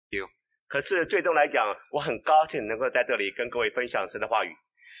可是最终来讲，我很高兴能够在这里跟各位分享神的话语。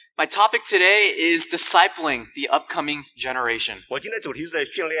My topic today is discipling the upcoming generation. 我今天的主题是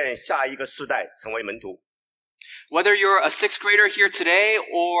训练下一个世代成为门徒。Whether you're a sixth grader here today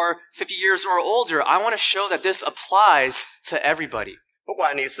or 50 years or older, I want to show that this applies to everybody. 不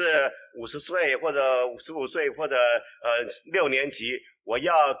管你是50岁或者55岁或者6年级，我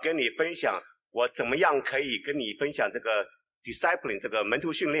要跟你分享我怎么样可以跟你分享这个 discipling 这个门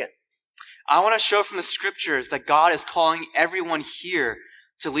徒训练。I want to show from the scriptures that God is calling everyone here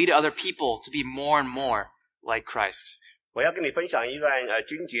to lead other people to be more and more like Christ. 我要跟你分享一段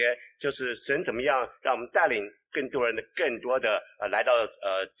经节，就是神怎么样让我们带领更多的来到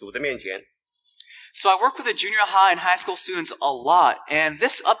主的面前。So I work with the junior high and high school students a lot, and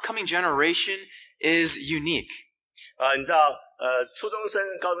this upcoming generation is unique. 你知道初中生、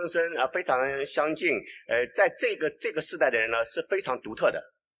高中生非常相近，在这个世代的人呢是非常独特的。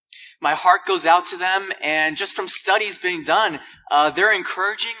My heart goes out to them, and just from studies being done, they're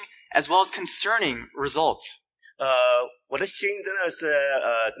encouraging as well as concerning results. 我的心真的是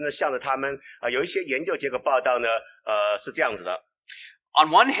真的向着他们有一些研究结果报道呢是这样子的。On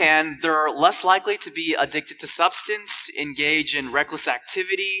one hand, they're less likely to be addicted to substance, engage in reckless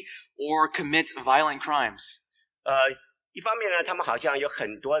activity, or commit violent crimes. 一方面呢，他们好像有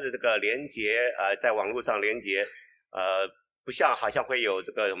很多的这个连结在网络上连结不像好像会有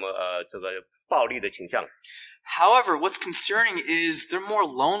这个什么这个暴力的倾向。However, what's concerning is they're more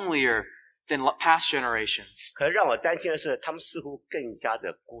lonelier than past generations. 可是让我担心的是，他们似乎更加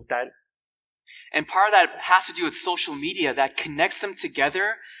的孤单。And part of that has to do with social media that connects them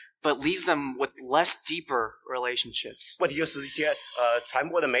together, but leaves them with less deeper relationships. 问题就是一些传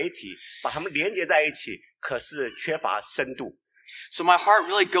播的媒体把他们连接在一起，可是缺乏深度。So my heart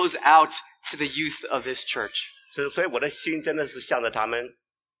really goes out to the youth of this church. 所以我的心真的是向着他们。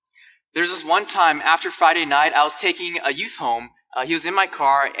There's this one time after Friday night, I was taking a youth home. He was in my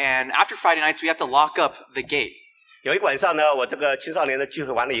car, and after Friday nights, we have to lock up the gate. 有一个晚上呢，我这个青少年的聚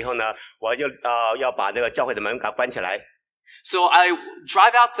会完了以后呢，我就要把这个教会的门给它关起来。So I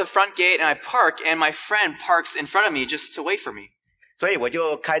drive out the front gate and I park, and my friend parks in front of me just to wait for me. 所以我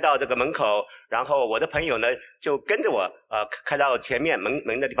就开到这个门口，然后我的朋友呢就跟着我开到前面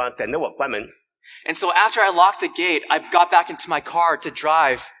门的地方等着我关门。And so after I locked the gate, I got back into my car to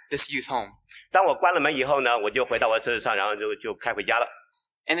drive this youth home. 当我关了门以后呢，我就回到我的车子上，然后就开回家了。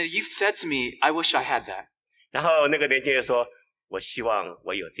And the youth said to me, I wish I had that. 然后那个年轻人说，我希望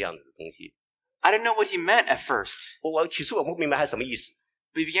我有这样子的东西。I didn't know what he meant at first. 起初我不明白他什么意思。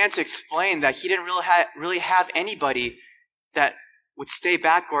But he began to explain that he didn't really have anybody that would stay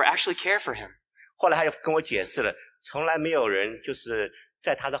back or actually care for him. 后来他又跟我解释了，从来没有人就是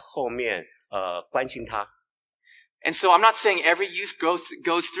在他的后面关心他。And so I'm not saying every youth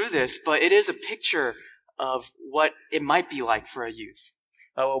goes through this, but it is a picture of what it might be like for a youth.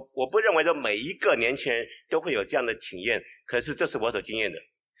 我不认为说每一个年轻人都会有这样的体验，可是这是我所经验的。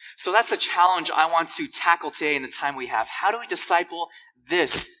So that's the challenge I want to tackle today in the time we have. How do we disciple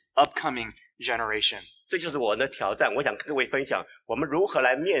this upcoming generation? 这就是我的挑战，我想跟各位分享我们如何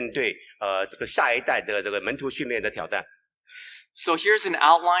来面对这个下一代的这个门徒训练的挑战。So here's an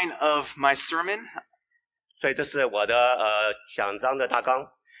outline of my sermon. 所以这是我的讲章的大纲。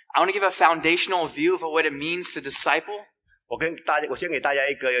I want to give a foundational view of what it means to disciple. 我先给大家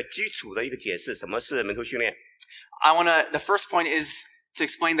一个基础的一个解释，什么是门徒训练。The first point is to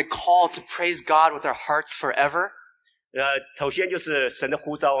explain the call to praise God with our hearts forever. 首先就是神的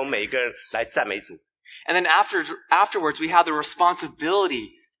呼召，我们每一个人来赞美主。And then afterwards, we have the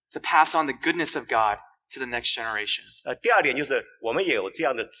responsibility to pass on the goodness of God to the next generation. 第二点就是我们也有这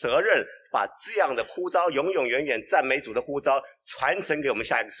样的责任，把这样的呼召，永永远远赞美主的呼召，传承给我们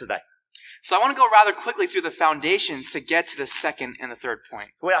下一个世代。So I want to go rather quickly through the foundations to get to the second and the third point.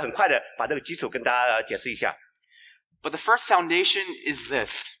 我要很快的把这个基础跟大家解释一下。But the first foundation is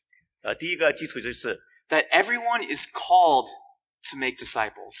this. 第一个基础就是 that everyone is called to make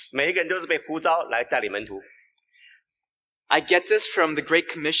disciples. 每一个人都是被呼召来带领门徒。I get this from the Great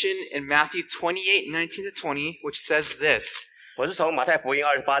Commission in Matthew 28:19-20, which says this. 我是从马太福音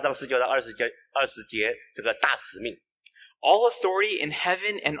28章19到20节这个大使命。All authority in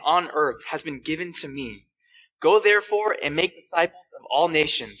heaven and on earth has been given to me. Go therefore and make disciples of all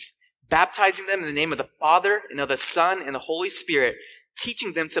nations, baptizing them in the name of the Father and of the Son and the Holy Spirit,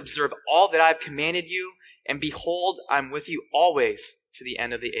 teaching them to observe all that I have commanded you, and behold, I'm with you always to the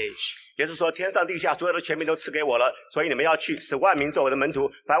end of the age. 也就是说，天上地下所有的权柄都赐给我了，所以你们要去，使万民做我的门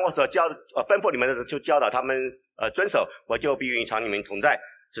徒，把我所吩咐你们的，就教导他们遵守，我就必与常你们同在，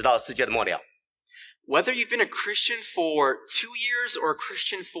直到世界的末了。Whether you've been a Christian for 2 years or a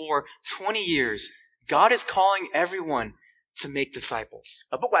Christian for 20 years, God is calling everyone to make disciples.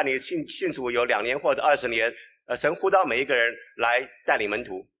 不管你信主有2年或者20年，神呼召每一个人来带领门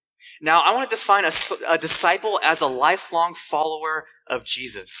徒。Now, I want to define a disciple as a lifelong follower of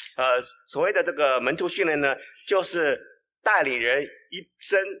Jesus. 所谓的这个门徒训练呢，就是带领人一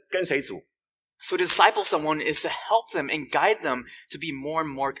生跟随主。So to disciple someone is to help them and guide them to be more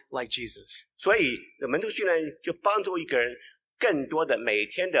and more like Jesus. 所以门徒训练就帮助一个人更多的每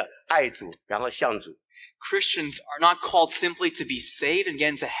天的爱主，然后向主。Christians are not called simply to be saved and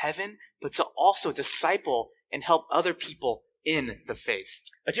get into heaven, but to also disciple and help other people in the faith.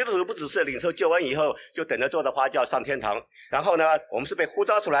 基督徒不只是领受救恩以后就等着做的花轿上天堂，然后呢，我们是被呼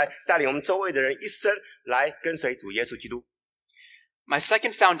召出来，带领我们周围的人一生来跟随主耶稣基督。My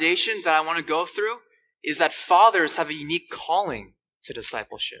second foundation that I want to go through is that fathers have a unique calling to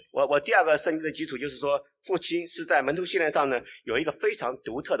discipleship. 我第二个圣经的基础就是说，父亲是在门徒训练上呢有一个非常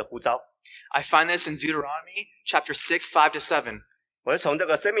独特的呼召。I find this in Deuteronomy chapter 6, 5-7. 我是从这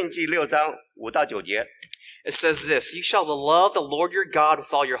个申命记6章5到9节。It says this, You shall love the Lord your God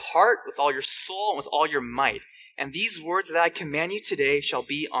with all your heart, with all your soul, and with all your might. And these words that I command you today shall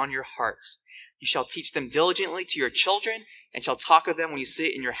be on your hearts. You shall teach them diligently to your children, and shall talk of them when you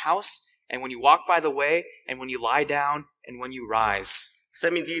sit in your house, and when you walk by the way, and when you lie down, and when you rise.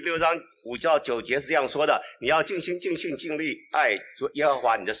 申命记6章5到9节是这样说的：你要尽心、尽性、尽力爱耶和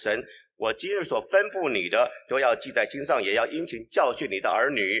华你的神。我今日所吩咐你的，都要记在心上，也要殷勤教训你的儿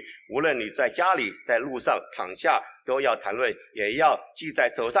女。无论你在家里、在路上、躺下，都要谈论，也要记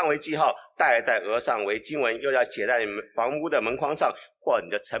在手上为记号，戴在额上为经文，又要写在你们房屋的门框上或你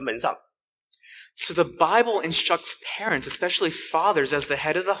的城门上。So the Bible instructs parents, especially fathers as the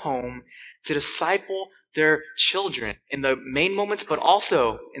head of the home, to disciple their children in the main moments, but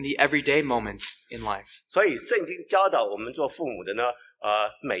also in the everyday moments in life. 所以圣经教导我们做父母的呢，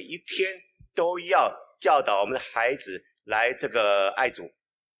每一天都要教导我们的孩子来这个爱主。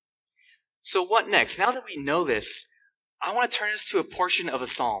So what next? Now that we know this, I want to turn us to a portion of the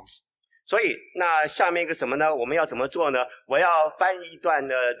Psalms. 所以那下面一个什么呢？我们要怎么做呢？我要翻译一段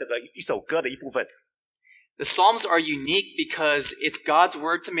的这个一首歌的一部分。The Psalms are unique because it's God's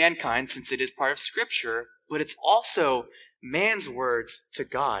word to mankind, since it is part of Scripture, but it's also man's words to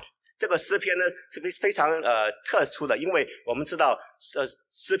God. 这个诗篇呢是非常特殊的，因为我们知道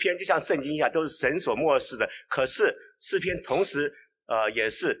诗篇就像圣经一样，都是神所默示的。可是诗篇同时也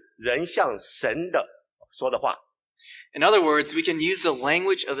是人向神的说的话。In other words, we can use the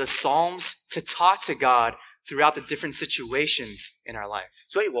language of the Psalms to talk to God throughout the different situations in our life.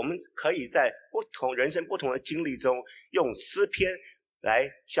 所以我们可以在人生不同的经历中，用诗篇来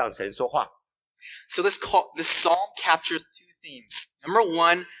向神说话。So this psalm captures two themes. Number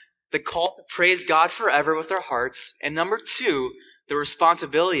one, the call to praise God forever with our hearts. And number two, the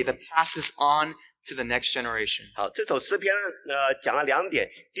responsibility that passes on to the next generation. 好，这首诗篇讲了2点。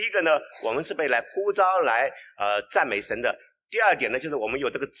第一个呢，我们是被来呼召来赞美神的。第二点呢，就是我们有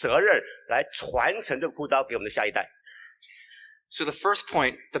这个责任来传承这个呼召给我们的下一代。So the first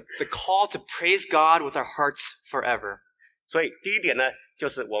point, the call to praise God with our hearts forever. 所以第一点呢，就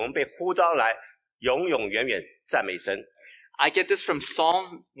是我们被呼召来永永远远赞美神。I get this from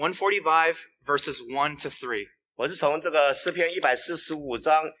Psalm 145 verses 1-3. 我是从这个诗篇145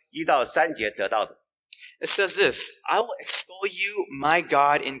章1到3节得到的。It says this, I will extol you, my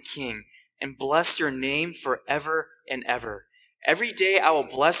God and King, and bless your name forever and ever. Every day I will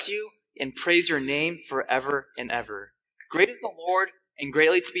bless you and praise your name forever and ever. Great is the Lord and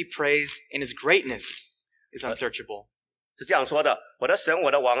greatly to be praised, and his greatness is unsearchable. 是这样说的：我的神，我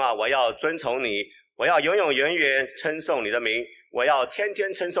的王啊，我要尊崇你，我要永永远远称颂你的名，我要天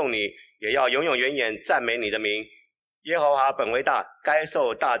天称颂你，也要永永远远赞美你的名。耶和华本为大，该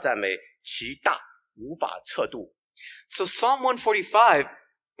受大赞美，其大无法测度。 So Psalm 145,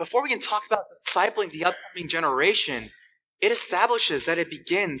 before we can talk about discipling the upcoming generation, it establishes that it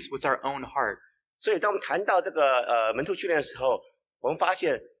begins with our own heart. 所以当我们谈到这个门徒训练的时候，我们发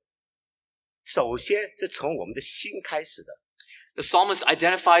现首先是从我们的心开始的。 The psalmist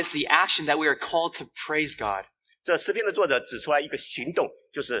identifies the action that we are called to praise God. 这诗篇的作者指出来一个行动，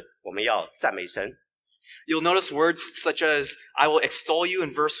就是我们要赞美神。 You'll notice words such as, I will extol you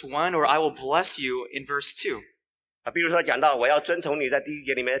in verse 1, or I will bless you in verse 2. 比如说讲到我要尊崇你，在第1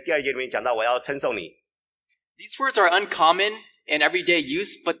节里面，第2节里面讲到我要称颂你。 These words are uncommon in everyday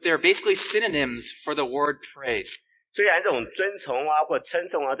use, but they're basically synonyms for the word praise. 虽然这种尊崇啊或称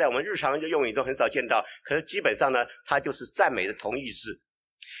颂啊，在我们日常的用语中很少见到，可是基本上呢，它就是赞美的同义词。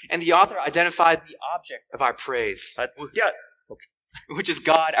 And the author identifies the object of our praise, which is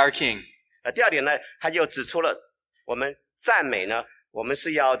God, our King. 第二点呢，他就指出了我们赞美呢，我们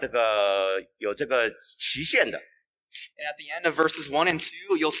是要有这个期限的。And at the end of verses 1 and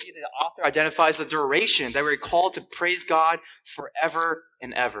 2, you'll see that the author identifies the duration that we're called to praise God forever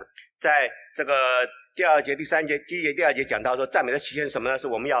and ever. 在这个第二节、第三节，第一节、第二节讲到说，赞美的期限是什么呢？是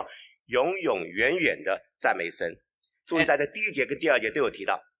我们要永永远远的赞美神。注意在这第一节跟第二节都有提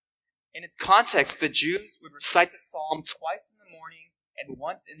到。In its context, the Jews would recite the psalm twice in the morning and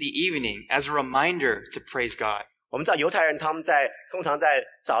once in the evening as a reminder to praise God. 我们知道犹太人他们通常在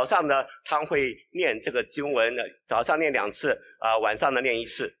早上呢，他们会念这个经文，早上念2次，晚上呢念1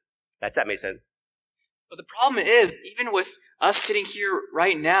次，来赞美神。But the problem is, even with us sitting here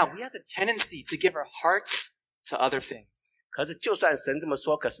right now, we have the tendency to give our hearts to other things. 可是就算神这么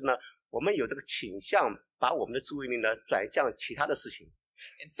说，可是呢，我们有这个倾向，把我们的注意力呢转向其他的事情。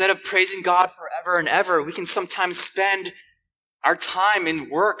Instead of praising God forever and ever, we can sometimes spend our time in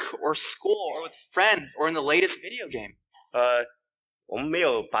work or school or with friends or in the latest video game. 我们没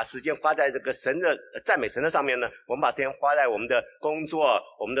有把时间花在这个神的赞美神的上面呢，我们把时间花在我们的工作、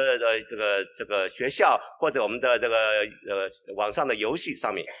我们的这个学校或者我们的这个网上的游戏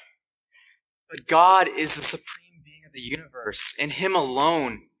上面。But God is the supreme being of the universe, and Him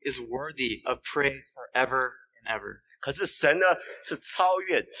alone is worthy of praise forever and ever. 可是神呢，是超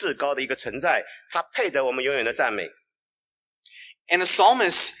越至高的一个存在，他配得我们永远的赞美。And the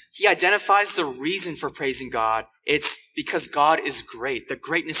psalmist, he identifies the reason for praising God. It's because God is great, the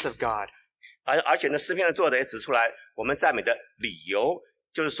greatness of God. 而且呢，诗篇的作者也指出来，我们赞美的理由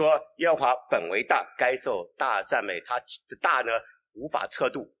就是说，耶和华本为大，该受大赞美，他的大呢无法测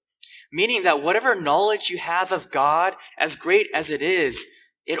度。Meaning that whatever knowledge you have of God, as great as it is,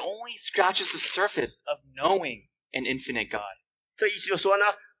 it only scratches the surface of knowing an infinite God. 这意思就是说呢，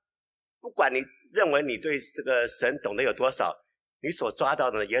不管你认为你对这个神懂得有多少，你所抓到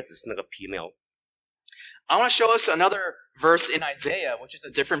的呢，也只是那个皮毛。I want to show us another verse in Isaiah, which is a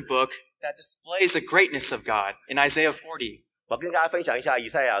different book, that displays the greatness of God. In Isaiah 40. 我跟大家分享一下以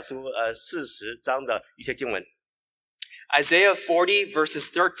赛亚书40章的一些经文。Isaiah 40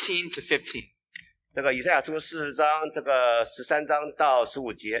 verses 13 to 15. 这个以赛亚书40章这个13章到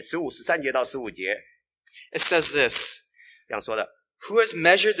15节，13节到15节。It says this, 这样说的。Who has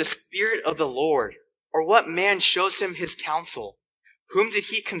measured the Spirit of the Lord? Or what man shows him his counsel? Whom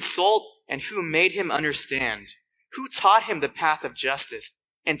did he consult, and who made him understand? Who taught him the path of justice,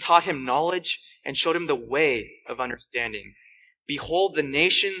 and taught him knowledge, and showed him the way of understanding? Behold, the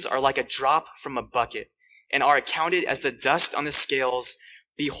nations are like a drop from a bucket, and are accounted as the dust on the scales.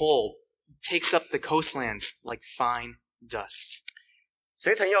 Behold, he takes up the coastlands like fine dust.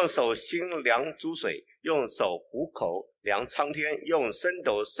 谁曾用手心量诸水，用手虎口量苍天，用升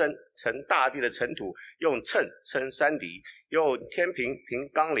斗称大地的尘土，用秤称山敌，用天平平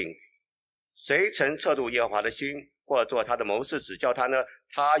纲领？谁曾测度耶和华的心，或做他的谋士指教他呢？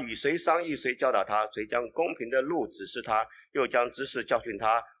他与谁商议，谁教导他？谁将公平的路指示他，又将知识教训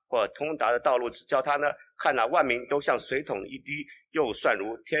他，或通达的道路指教他呢？看哪，万民都像水桶一滴，又算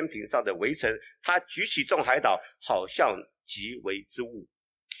如天平上的微尘。他举起众海岛，好像极为之物。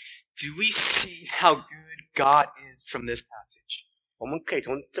Do we see how good God is from this passage? 我们可以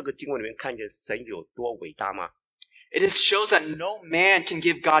从这个经文里面看见神有多伟大吗？ It shows that no man can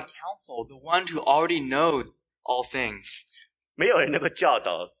give God counsel, the one who already knows all things. 没有人能够教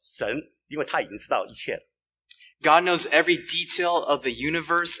导神，因为他已经知道一切了。God knows every detail of the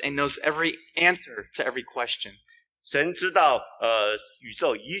universe and knows every answer to every question. 神知道宇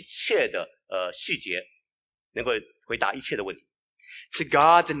宙一切的细节，能够回答一切的问题。To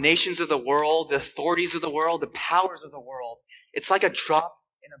God, the nations of the world, the authorities of the world, the powers of the world, it's like a drop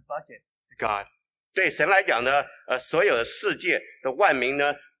in a bucket to God. 对神来讲呢，所有的世界的万民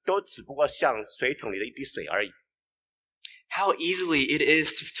呢，都只不过像水桶里的一滴水而已。How easily it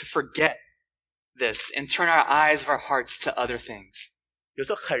is to forget this and turn our eyes of our hearts to other things. 有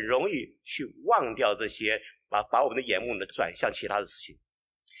时候很容易去忘掉这些，把我们的眼目呢转向其他的事情。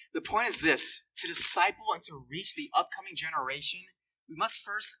The point is this, to disciple and to reach the upcoming generation, we must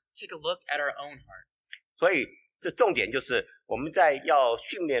first take a look at our own heart. 所以这重点就是我们在要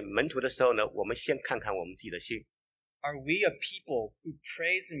训练门徒的时候呢，我们先看看我们自己的心。Are we a people who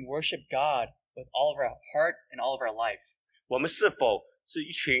praise and worship God with all of our heart and all of our life? 我们是否是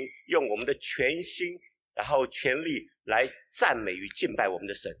一群用我们的全心，然后全力来赞美与敬拜我们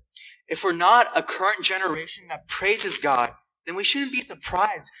的神？ If we're not a current generation that praises God, then we shouldn't be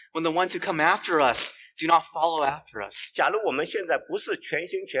surprised when the ones who come after us do not follow after us. 假如我们现在不是全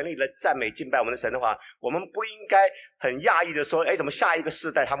心全力来赞美敬拜我们的神的话，我们不应该很讶异的说，怎么下一个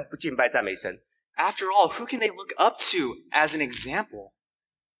世代他们不敬拜赞美神？ After all, who can they look up to as an example?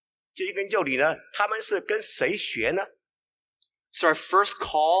 这根究理呢，他们是跟谁学呢？ So our first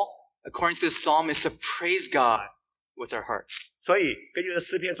call, according to this psalm, is to praise God with our hearts. 所以根据这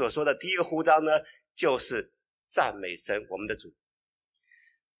诗篇所说的第一个呼召呢，就是赞美神，我们的主。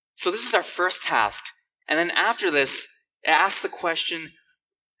 So this is our first task. And then after this, it asks the question,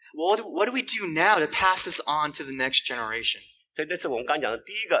 what do we do now to pass this on to the next generation? 所以这是我们刚讲的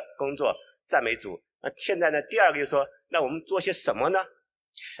第一个工作，赞美主。那现在呢，第二个就是说，那我们做些什么呢？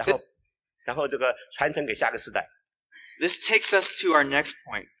然后这个传承给下个世代。 This takes us to our next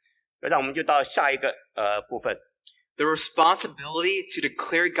point. 让我们就到下一个部分， The responsibility to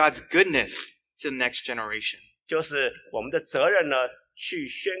declare God's goodness to the next generation. 就是我们的责任呢，去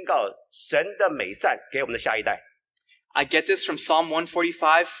宣告神的美善给我们的下一代。 I get this from Psalm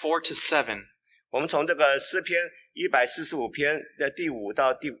 145, 4-7. 我们从这个诗篇145篇的第5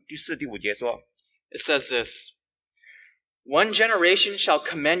到第4、第5节说， It says this, One generation shall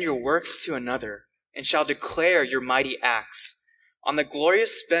commend your works to another, and shall declare your mighty acts. On the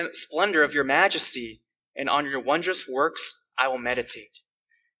glorious splendor of your majesty, and on your wondrous works I will meditate.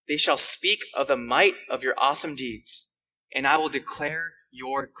 They shall speak of the might of your awesome deeds, and I will declare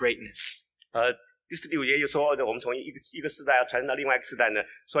your greatness. 第4、第5节就说，我们从一个世代要传到另外一个世代呢，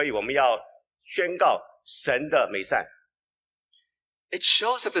所以我们要宣告神的美善。 It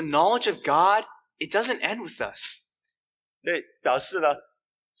shows that the knowledge of God, it doesn't end with us. 那表示呢，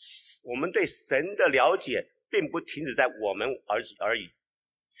我们对神的了解并不停止在我们而已。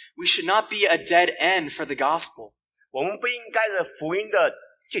 We should not be a dead end for the gospel. 我们不应该是福音的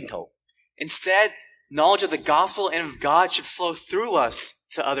尽头， Instead, knowledge of the gospel and of God should flow through us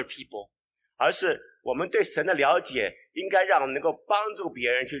to other people. 而是我们对神的了解应该让我们能够帮助别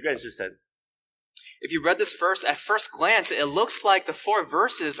人去认识神。 If you read this verse, at first glance, it looks like the 4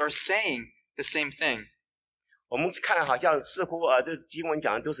 verses are saying the same thing. 我们看好像似乎这经文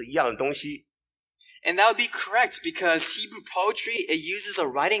讲的都是一样的东西， And that would be correct because Hebrew poetry, it uses a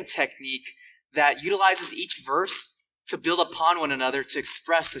writing technique that utilizes each verse to build upon one another to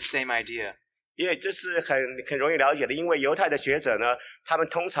express the same idea. 因为这是很容易了解的。因为犹太的学者呢，他们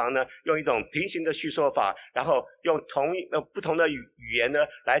通常呢用一种平行的叙说法，然后用不同的语言呢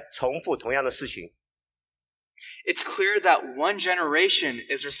来重复同样的事情。 It's clear that one generation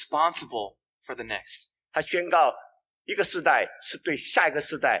is responsible for the next. 他宣告一个世代是对下一个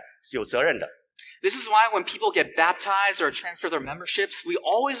世代是有责任的。 This is why when people get baptized or transfer their memberships, we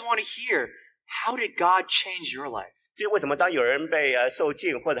always want to hear, how did God change your life? 这为什么当有人被受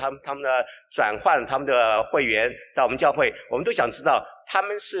浸或者他们的转换他们的会员到我们教会，我们都想知道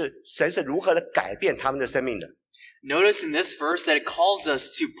神是如何的改变他们的生命的。 Notice in this verse that it calls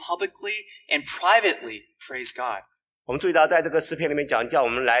us to publicly and privately praise God. 我们注意到在这个诗篇里面讲，叫我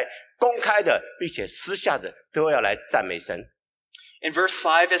们来公开的并且私下的都要来赞美神。 In verse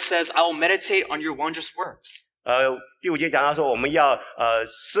 5, it says, I will meditate on your wondrous works. 第5节讲到说，我们要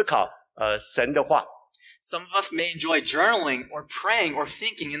思考神的话。 Some of us may enjoy journaling or praying or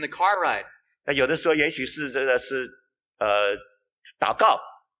thinking in the car ride. 那有的时候也许是这个是祷告，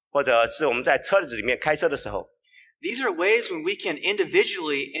或者是我们在车子里面开车的时候。 These are ways when we can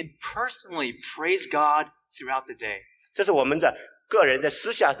individually and personally praise God throughout the day. 这是我们的个人在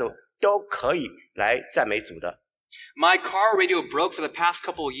私下的时候都可以来赞美主的。 My car radio broke for the past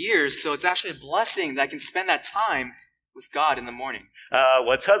couple of years, so it's actually a blessing that I can spend that time with God in the morning.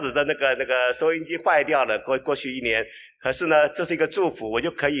 我车子的那个收音机坏掉了，过去1年，可是呢，这是一个祝福，我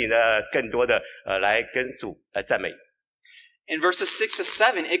就可以呢更多的来跟主来赞美。 In verses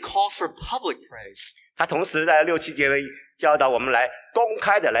 6-7, it calls for public praise. 他同时在6、7节呢教导我们来公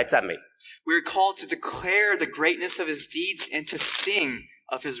开的来赞美。 We are called to declare the greatness of his deeds and to sing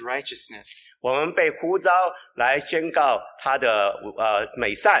of his righteousness. 我们被呼召来宣告他的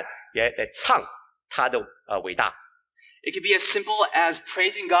美善，也来唱他的伟大。 It could be as simple as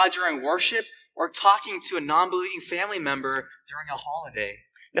praising God during worship or talking to a non-believing family member during a holiday.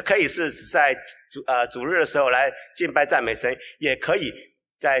 那可以是在主日的时候来敬拜赞美神，也可以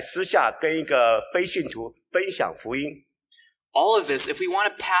在私下跟一个非信徒分享福音。 All of this, if we want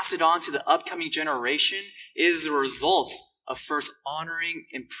to pass it on to the upcoming generation, is the result of first honoring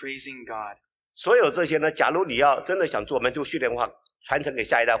and praising God. 所有这些呢，假如你要真的想做门徒训练的话，传承给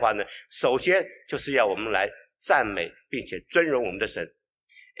下一代的话呢，首先就是要我们来赞美并且尊荣我们的神。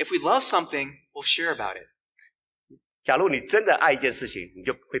 If we love something, we'll share about it. 假如你真的爱一件事情，你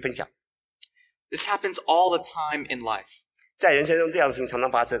就会分享。 This happens all the time in life. 在人生中，这样的事情常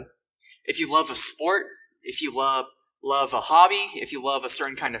常发生。 If you love a sport, if you love a hobby, if you love a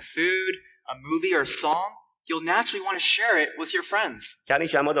certain kind of food, a movie or a song, you'll naturally want to share it with your friends. 假如你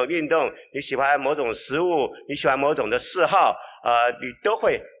喜欢某种运动，你喜欢某种食物，你喜欢某种的嗜好，你都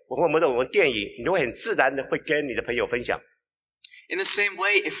会或某种电影，你都会很自然的会跟你的朋友分享。In the same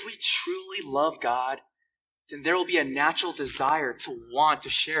way, if we truly love God, then there will be a natural desire to want to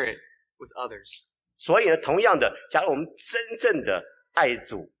share it with others. 所以呢，同样的，假如我们真正的爱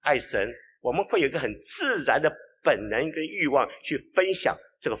主、爱神，我们会有一个很自然的本能跟欲望去分享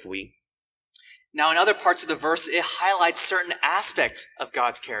这个福音。Now, in other parts of the verse, it highlights certain aspects of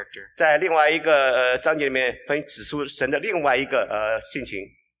God's character. 在另外一个章节里面，会指出神的另外一个性情。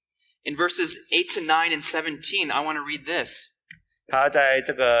In verses 8 to 9 and 17, I want to read this. 他在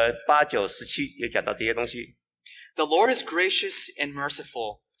这个8、9、17也讲到这些东西。The Lord is gracious and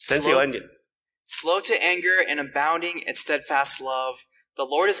merciful, 神是有恩典， slow to anger and abounding in steadfast love. The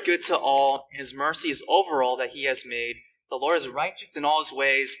Lord is good to all, and his mercy is over all that he has made. The Lord is righteous in all his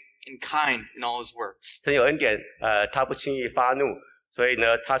ways and kind in all his works. 神有恩典，他不轻易发怒，所以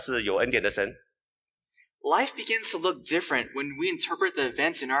呢，他是有恩典的神。Life begins to look different when we interpret the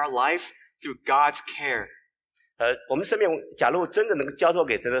events in our life through God's care. 我们生命假如真的能够交托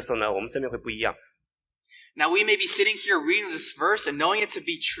给神的时候呢，我们生命会不一样。Now, we may be sitting here reading this verse and knowing it to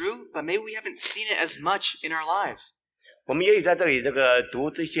be true, but maybe we haven't seen it as much in our lives. 我们也许在这里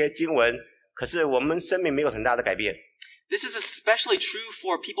读这些经文，可是我们生命没有很大的改变。This is especially true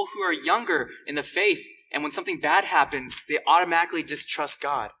for people who are younger in the faith, and when something bad happens, they automatically distrust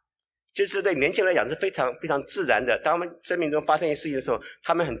God. 就是对年轻人来讲是非常非常自然的，当他们生命中发生一些事情的时候，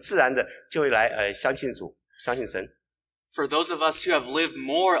他们很自然的就会来相信主，相信神。For those of us who have lived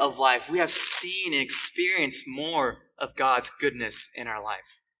more of life, we have seen and experienced more of God's goodness in our life.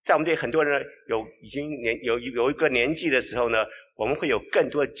 在我们这很多人已经有一个年纪的时候呢，我们会有更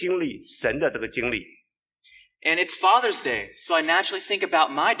多的经历神的这个经历。And it's Father's Day, so I naturally think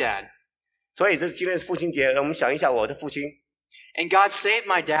about my dad. 所以这是今天是父亲节，让我们想一下我的父亲。And God saved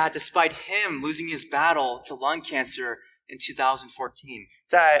my dad despite him losing his battle to lung cancer in 2014.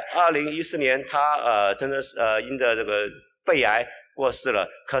 在2014年，他真的是因着这个肺癌过世了，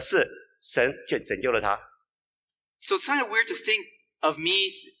可是神就拯救了他。So it's kind of weird to think of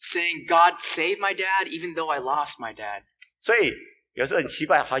me saying God saved my dad even though I lost my dad. 所以有时候很奇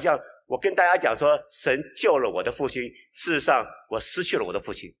怪，好像我跟大家讲说神救了我的父亲，事实上我失去了我的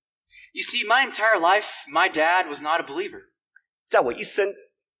父亲。You see, my entire life, my dad was not a believer. 在我一生，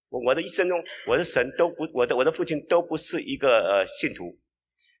我的一生中，我的神都不，我的父亲都不是一个信徒。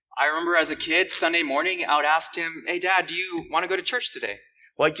I remember as a kid, Sunday morning, I would ask him, "Hey, Dad, do you want to go to church today?"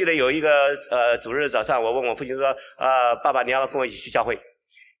 我记得有一个主日早上，我问我父亲说，爸爸，你要不要跟我一起去教会？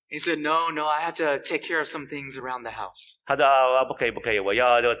 He said, No, I had to take care of some things around the house. 他说不可以，我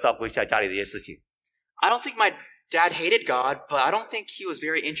要照顾一下家里的一些事情。 I don't think my dad hated God, but I don't think he was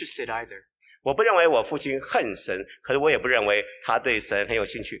very interested either. 我不认为我父亲恨神，可是我也不认为他对神很有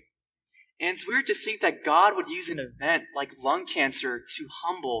兴趣。 And it's weird to think that God would use an event like lung cancer to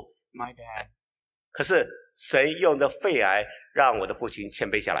humble my dad. 可是神用的肺癌让我的父亲谦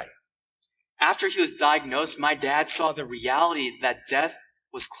卑下来。 After he was diagnosed, my dad saw the reality that death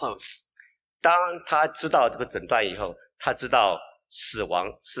was close. 当他知道这个诊断以后，他知道死亡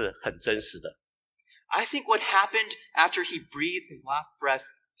是很真实的。 I think what happened after he breathed his last breath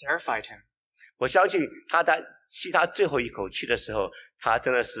terrified him. 我相信他在吸他最后一口气的时候，他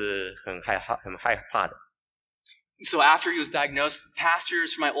真的是很害怕的。 So after he was diagnosed,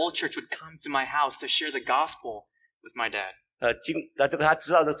 pastors from my old church would come to my house to share the gospel with my dad. 这个他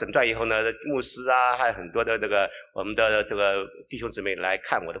知道这个诊断以后呢，牧师啊，还有很多的我们的这个弟兄姊妹来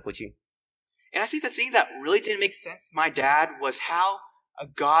看我的父亲。 And I think the thing that really didn't make sense to my dad was how a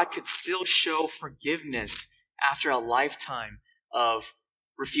God could still show forgiveness after a lifetime of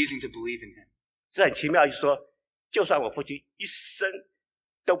refusing to believe in him. 这很奇妙，就是说，就算我父亲一生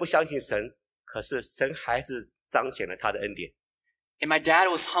都不相信神，可是神还是彰显了他的恩典。 And my dad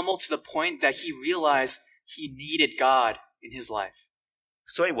was humble to the point that he realized he needed God in his life.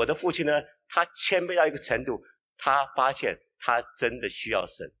 所以我的父亲呢，他谦卑到一个程度，他发现他真的需要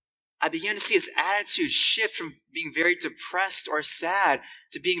神。 I began to see his attitude shift from being very depressed or sad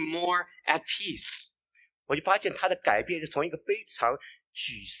to being more at peace. 我就发现他的改变，就从一个非常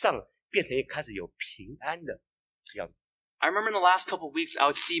沮丧，变成一个开始有平安的样子。 I remember in the last couple of weeks, I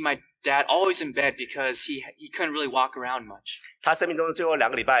would see my dad always in bed because he couldn't really walk around much. 他生命中的最后2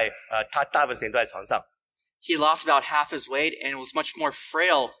个礼拜，他大部分时间都在床上。 He lost about half his weight and was much more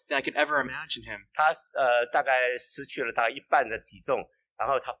frail than I could ever imagine him. 他大概失去了大概一半的体重，然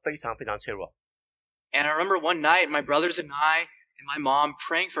后他非常非常脆弱。 And I remember one night, my brothers and I and my mom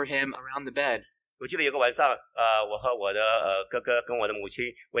praying for him around the bed. 我记得有个晚上，我和我的哥哥跟我的母亲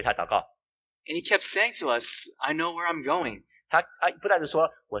为他祷告。 And he kept saying to us, I know where I'm going. 他不但是说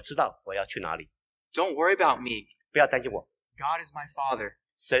我知道我要去哪里， Don't worry about me. 不要担心我， God is my father.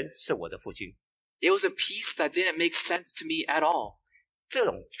 神是我的父亲。 It was a peace that didn't make sense to me at all. 这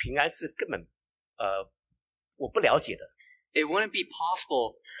种平安是根本我不了解的， It wouldn't be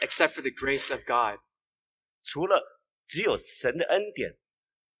possible except for the grace of God. 除了只有神的恩典，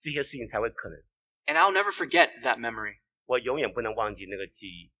这些事情才会可能。 And I'll never forget that memory. 我永远不能忘记那个记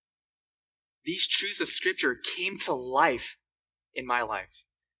忆。 These truths of Scripture came to life in my life.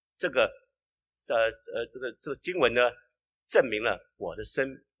 这个经文呢，证明了我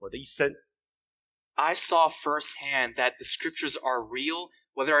的一生。 I saw firsthand that the Scriptures are real,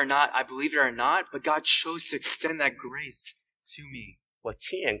 whether or not I believe it or not, but God chose to extend that grace to me. 我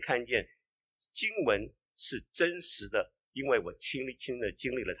亲眼看见经文是真实的，因为我亲的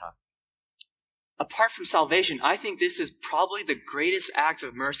经历了它。 Apart from salvation, I think this is probably the greatest act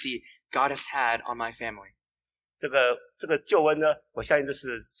of mercy God has had on my family. 这个救恩呢，我相信这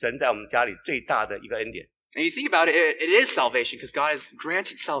是神在我们家里最大的一个恩典。 And you think about it, it is salvation because God has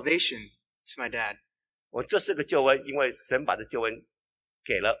granted salvation to my dad. 这是个救恩，因为神把这救恩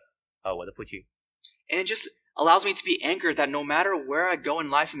给了我的父亲。 And it just allows me to be anchored that no matter where I go in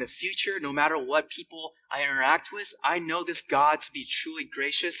life in the future, no matter what people I interact with, I know this God to be truly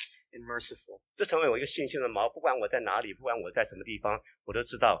gracious and merciful. 这成为我一个信心的锚，不管我在哪里，不管我在什么地方，我都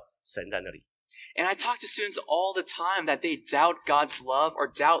知道神在那里。 And I talk to students all the time that they doubt God's love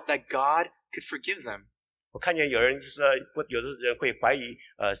or doubt that God could forgive them. 我看见有人就是说，有的人会怀疑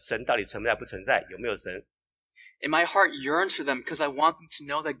神到底存在不存在，有没有神？ And my heart yearns for them because I want them to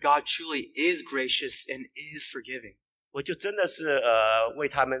know that God truly is gracious and is forgiving. 我就真的是为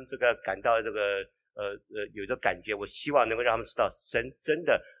他们这个感到这个有着感觉，我希望能够让他们知道神真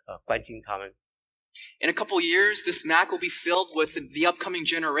的关心他们。 In a couple years, this Mac will be filled with the upcoming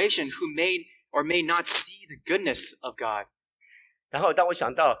generation who may or may not see the goodness of God. 然后当我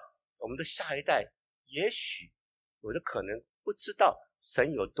想到我们的下一代，也许有的可能不知道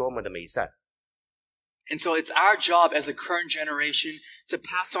神有多么的美善。 And so it's our job as the current generation to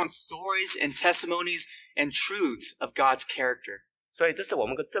pass on stories and testimonies and truths of God's character. 所以这是我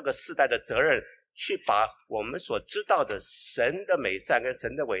们这个世代的责任，去把我们所知道的神的美善跟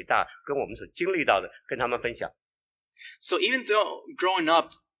神的伟大，跟我们所经历到的，跟他们分享。 So even though growing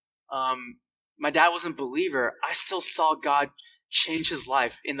up, my dad wasn't a believer, I still saw God change his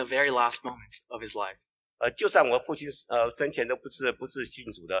life in the very last moments of his life. 就算我父亲生前都不是信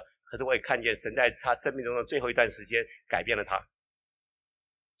主的，可是我也看见神在他生命中的最后一段时间改变了他。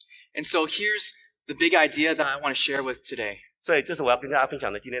 And so here's the big idea that I want to share with today. 所以这是我要跟大家分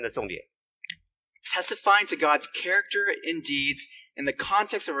享的今天的重点。 Testifying to God's character and deeds in the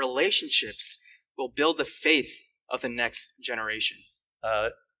context of relationships will build the faith of the next generation.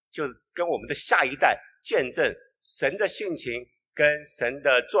 就是跟我们的下一代见证神的性情跟神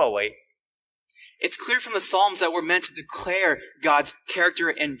的作为。 It's clear from the Psalms that we're meant to declare God's character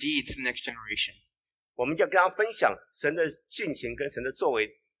and deeds to the next generation. 我们要跟他分享神的性情跟神的作为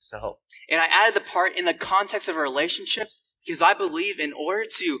的时候， And I added the part in the context of relationships because I believe in order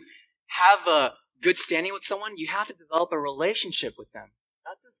to have a good standing with someone, you have to develop a relationship with them.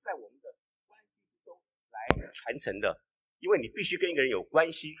 然后这是在我们的关系之中来传承的，因为你必须跟一个人有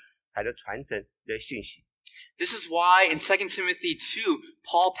关系，才能传承你的信息。 This is why in 2 Timothy 2,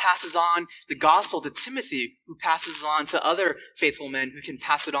 Paul passes on the gospel to Timothy, who passes it on to other faithful men who can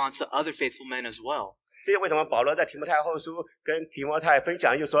pass it on to other faithful men as well. 这是为什么保罗在提摩太后书跟提摩太分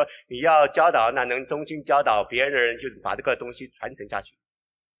享，就是说你要教导那能忠心教导别人的人，就是把这个东西传承下去。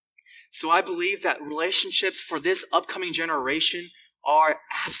 So I believe that relationships for this upcoming generation are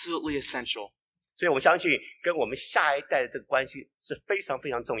absolutely essential. 所以我相信跟我们下一代的这个关系是非常非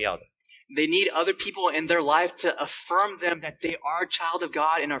常重要的。 They need other people in their life to affirm them that they are a child of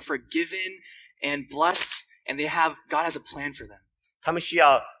God and are forgiven and blessed, and God has a plan for them. 他们需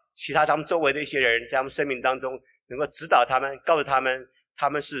要其他他们周围的一些人，在他们生命当中能够指导他们，告诉他们，他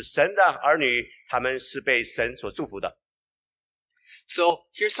们是神的儿女，他们是被神所祝福的。 So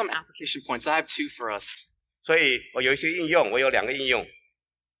here's some application points. I have 2 for us. 所以我有一些应用，我有2个应用。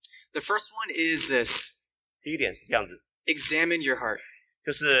 The first one is this. 第一点是这样子， Examine your heart.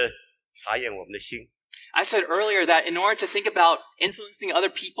 就是查验我们的心。 I said earlier that in order to think about influencing other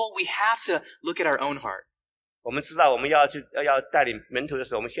people, we have to look at our own heart. 我们知道我们要带领门徒的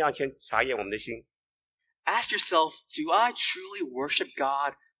时候，我们先查验我们的心。 Ask yourself, do I truly worship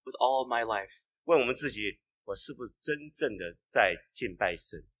God with all of my life? 问我们自己，我是不是真正的在敬拜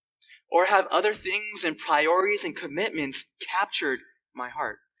神？ Or have other things and priorities and commitments captured my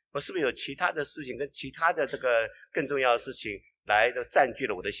heart? 我是不是有其他的事情跟其他的这个更重要的事情来占据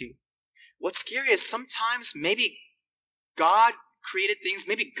了我的心？ What's scary is sometimes maybe God created things,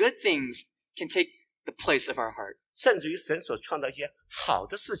 maybe good things can take the place of our heart. 甚至于神所创造一些好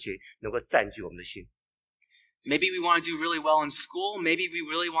的事情能够占据我们的心。 Maybe we want to do really well in school. Maybe we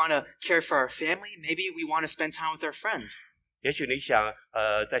really want to care for our family. Maybe we want to spend time with our friends. 也许你想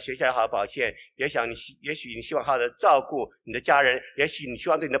在学校好好表现，也许你希望好好的照顾你的家人，也许你希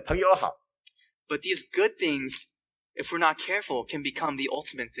望对你的朋友好。 But these good things, if we're not careful, can become the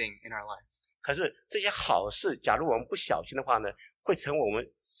ultimate thing in our life. 可是这些好事，假如我们不小心的话呢，会成为我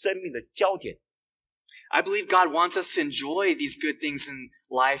们生命的焦点。 I believe God wants us to enjoy these good things in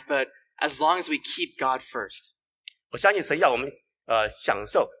life, but as long as we keep God first. 我相信神要我们享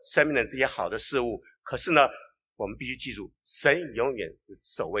受生命的这些好的事物，可是呢，我们必须记住，神永远是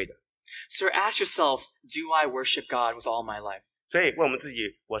首位的。 So ask yourself, do I worship God with all my life? 所以问我们自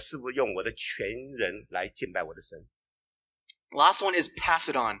己，我是不是用我的全人来敬拜我的神？ Last one is pass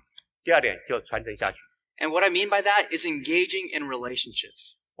it on. 第二点就传承下去。 And what I mean by that is engaging in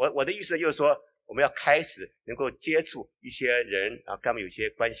relationships. 我的意思就是说，我们要开始能够接触一些人，然后跟他们有一些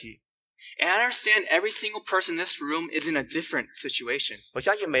关系。 And I understand every single person in this room is in a different situation. 我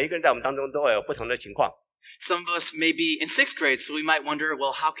相信每一个人在我们当中都会有不同的情况。 Some of us may be in 6th grade, so we might wonder,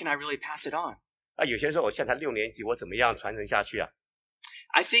 well, how can I really pass it on? 有些人说我现在6年级，我怎么样传承下去啊？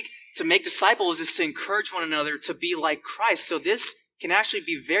 I think to make disciples is to encourage one another to be like Christ. So this can actually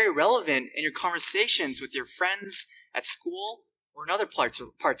be very relevant in your conversations with your friends at school or in other parts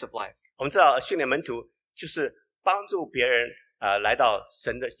of life. 我们知道训练门徒就是帮助别人来到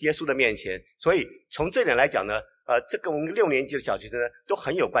神的耶稣的面前，所以从这点来讲呢，这跟我们6年级的小学生呢都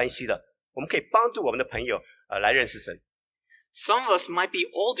很有关系的。我们可以帮助我们的朋友来认识神。 Some of us might be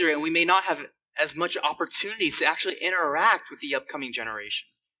older and we may not have as much opportunities to actually interact with the upcoming generation.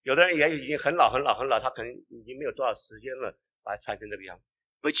 有的人也已经很老，他可能已经没有多少时间了，把它传成这个样子。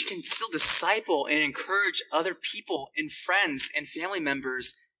 But you can still disciple and encourage other people and friends and family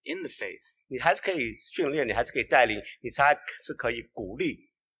members in the faith. 你还是可以训练，你还是可以带领，你还是可以鼓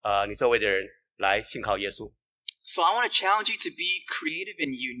励你周围的人来信靠耶稣。 So I want to challenge you to be creative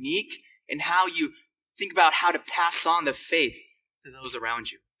and unique in how you think about how to pass on the faith to those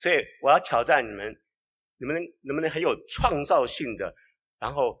around you. 所以我要挑战你们能不能很有创造性的，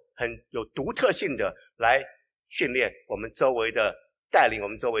然后很有独特性的来训练我们周围的，带领我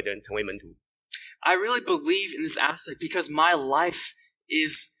们周围的人成为门徒。 I really believe in this aspect because my life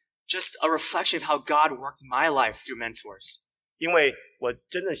is just a reflection of how God worked my life through mentors. 因为我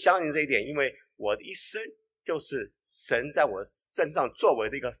真的相信这一点，因为我的一生就是神在我身上作为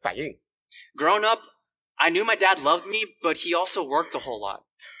的一个反应。 Growing up, I knew my dad loved me, but he also worked a whole lot.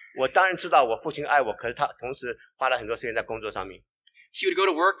 我当然知道我父亲爱我，可是他同时花了很多时间在工作上面。 He would go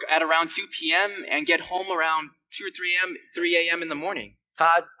to work at around 2 p.m. and get home around 2 or 3 a.m. in the morning.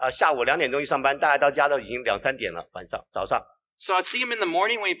 他下午2点钟去上班，大概到家都已经2、3点了，早上。 So I'd see him in the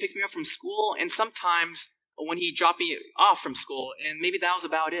morning when he picked me up from school, and sometimes when he dropped me off from school, and maybe that was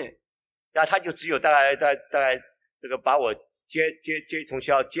about it. 然后他就只有大概这个把我从学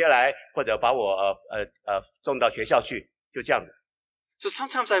校接来，或者把我送到学校去，就这样子。 So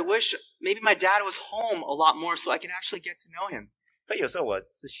sometimes I wish maybe my dad was home a lot more so I could actually get to know him. 所以有时候我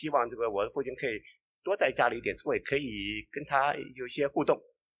是希望我的父亲可以多在家里一点，我也可以跟他有一些互动。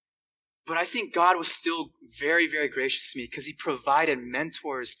 But I think God was still very, very gracious to me because he provided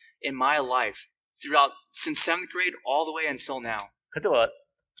mentors in my life throughout since 7th grade all the way until now. 可是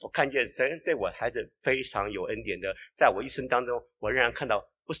我看见神对我还是非常有恩典的，在我一生当中，我仍然看到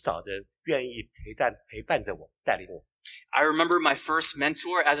不少人愿意陪伴着我，带领我。 I remember my first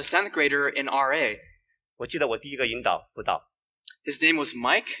mentor as a 7th grader in RA. 我记得我第一个辅导 His name was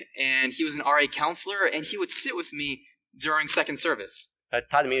Mike, and he was an RA counselor, and he would sit with me during second service.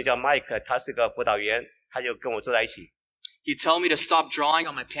 他的名字叫 Mike， 他是个辅导员，他就跟我坐在一起。 He'd tell me to stop drawing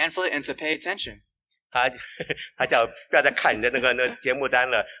on my pamphlet and to pay attention. 他叫不要再看你的那个节目单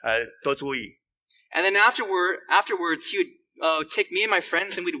了，多注意。 And then afterwards, he would take me and my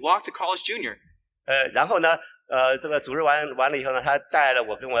friends, and we'd walk to Carl's Jr. 然后呢，这个主日完了以后呢，他带了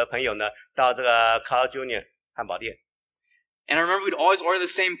我跟我的朋友呢，到这个 Carl Jr. 汉堡店。 And I remember we'd always order the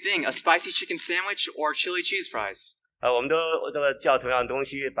same thing, a spicy chicken sandwich or chili cheese fries. 我们都这个叫同样的东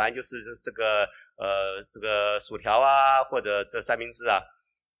西，反正就是这个薯条啊，或者这三明治啊。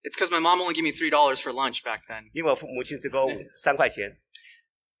 It's because my mom only gave me $3 for lunch back then. 因为我母亲只给我3块钱。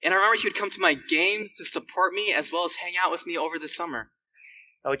 And I remember he would come to my games to support me as well as hang out with me over the summer.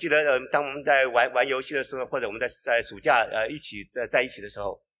 我记得当我们在玩游戏的时候，或者我们在暑假一起在一起的时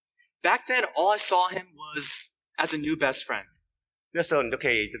候， Back then, all I saw him was as a new best friend. 那时候你都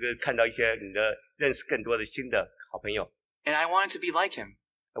可以看到一些你的认识更多的新的好朋友。 And I wanted to be like him.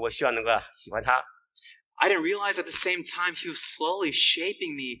 我希望能够喜欢他。 I didn't realize at the same time he was slowly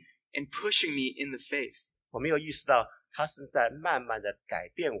shaping me and pushing me in the faith. 我没有意识到他是在慢慢的改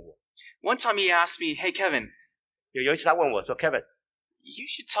变我。 One time he asked me, "Hey Kevin, 有一次他问我说 ，Kevin， you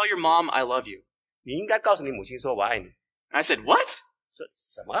should tell your mom I love you." 你应该告诉你母亲说我爱你。 And I said, "What?" 说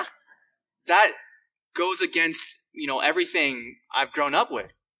什么？ That goes against, everything I've grown up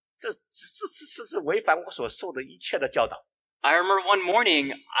with. 这是违反我所受的一切的教导。 I remember one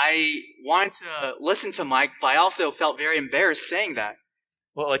morning I wanted to listen to Mike, but I also felt very embarrassed saying that.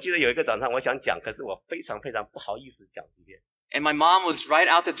 我记得有一个早上我想讲，可是我非常不好意思讲这些。 And my mom was right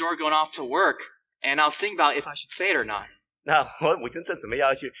out the door going off to work, and I was thinking about if I should say it or not. 那我母亲正准备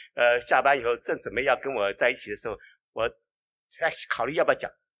要去下班以后正准备要跟我在一起的时候，我在考虑要不要讲。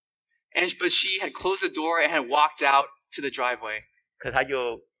 But she had closed the door and had walked out to the driveway. 可她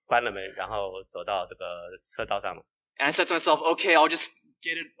就关了门，然后走到这个车道上了。 And I said to myself, okay, I'll just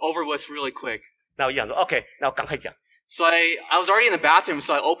get it over with really quick. 那我就想说 ，OK， 那我赶快讲。 So I was already in the bathroom,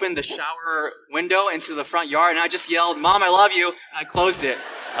 so I opened the shower window into the front yard, and I just yelled, "Mom, I love you," and I closed it.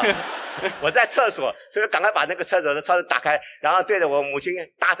 我在厕所，所以赶快把那个厕所的窗子打开，然后对着我母亲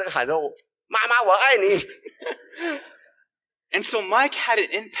大声喊说：“妈妈，我爱你。” And so Mike had an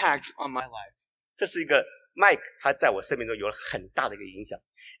impact on my life. 这是一个 Mike， 他在我生命中有了很大的一个影响。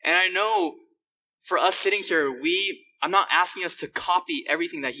 And I know for us sitting here, I'm not asking us to copy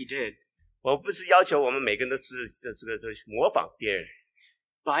everything that he did. 我不是要求我们每个人都是模仿别人，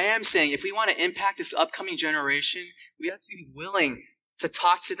 But I am saying if we want to impact this upcoming generation, we have to be willing to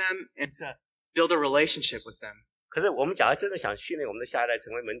talk to them and to build a relationship with them. 可是我们假如真的想训练我们的下一代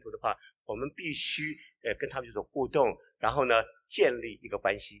成为门徒的话，我们必须跟他们有所互动，然后呢建立一个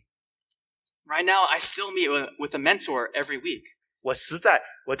关系。 Right now, I still meet with a mentor every week.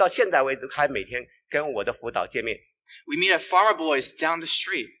 我到现在为止还每天跟我的辅导见面。 We meet at Farmer Boys down the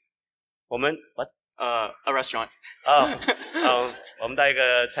street. 我们A restaurant. 我们到一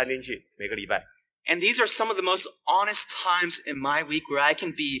个餐厅去，每个礼拜。 And these are some of the most honest times in my week where I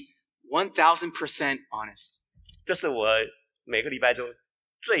can be 1000% honest. 这是我每个礼拜中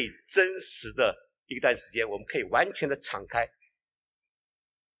最真实的一段时间，我们可以完全的敞开。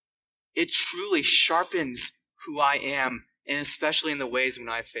 It truly sharpens who I am, and especially in the ways when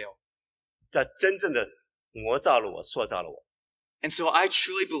I fail. 这真正的磨造了我，塑造了我。 And so I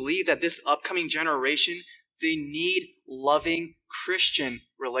truly believe that this upcoming generation, they need loving Christian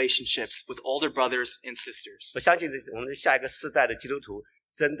relationships with older brothers and sisters. 我相信我们下一个世代的基督徒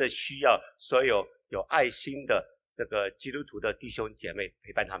真的需要所有有爱心的这个基督徒的弟兄姐妹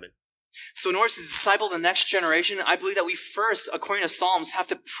陪伴他们。 So in order to disciple the next generation, I believe that we first, according to Psalms, have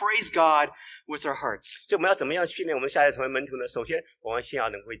to praise God with our hearts. 所以我们要怎么样训练我们下一代成为门徒呢？首先，我们先要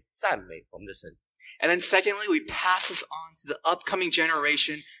能会赞美我们的神。 And then secondly, we pass this on to the upcoming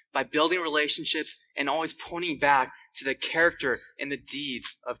generation by building relationships and always pointing back to the character and the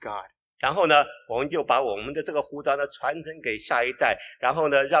deeds of God. 然后呢，我们就把我们的这个呼召呢传承给下一代，然后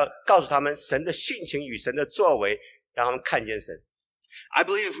呢，告诉他们神的性情与神的作为，让他们看见神。 I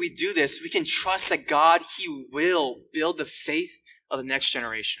believe if we do this, we can trust that God, He will build the faith of the next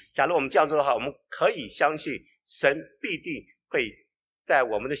generation. 假如我们这样做的话，我们可以相信神必定会在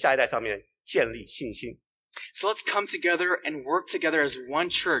我们的下一代上面建立信心。 So let's come together and work together as one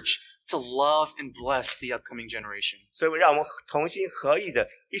church to love and bless the upcoming generation. 所以让我们同心合意的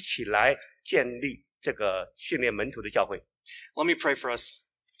一起来建立这个训练门徒的教会。 Let me pray for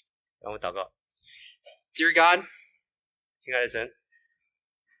us. 让我祷告， Dear God, 亲爱的神，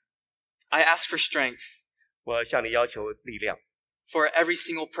 I ask for strength 我向你要求力量， for every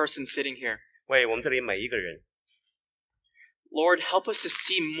single person sitting here. 为我们这里每一个人。 Lord, help us to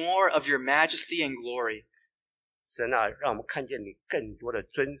see more of your majesty and glory. 神啊，让我们看见你更多的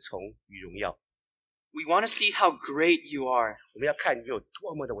尊崇与荣耀。 We want to see how great you are, 我们要看你有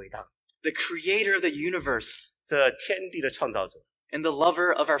多么的伟大， the creator of the universe 这天地的创造者， and the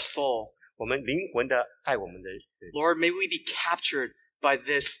lover of our soul. 我们灵魂的爱我们的人， Lord, may we be captured by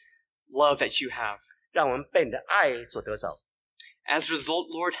this love that you have. 让我们被你的爱所得着。 As a result,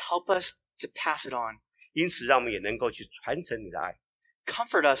 Lord, help us to pass it on. 因此，让我们也能够去传承你的爱，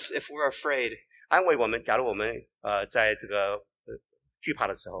 Comfort us if we're afraid. 安慰我们。假如我们在这个惧怕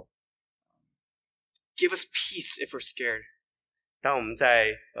的时候， Give us peace if we're scared. 当我们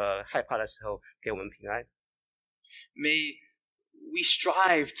在害怕的时候，给我们平安。 May we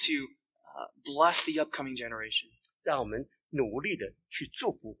strive to bless the upcoming generation. 让我们努力的去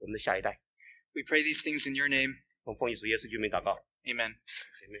祝福我们的下一代。 We pray these things in your name. 我们奉主耶稣基督名祷告， Amen.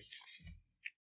 Amen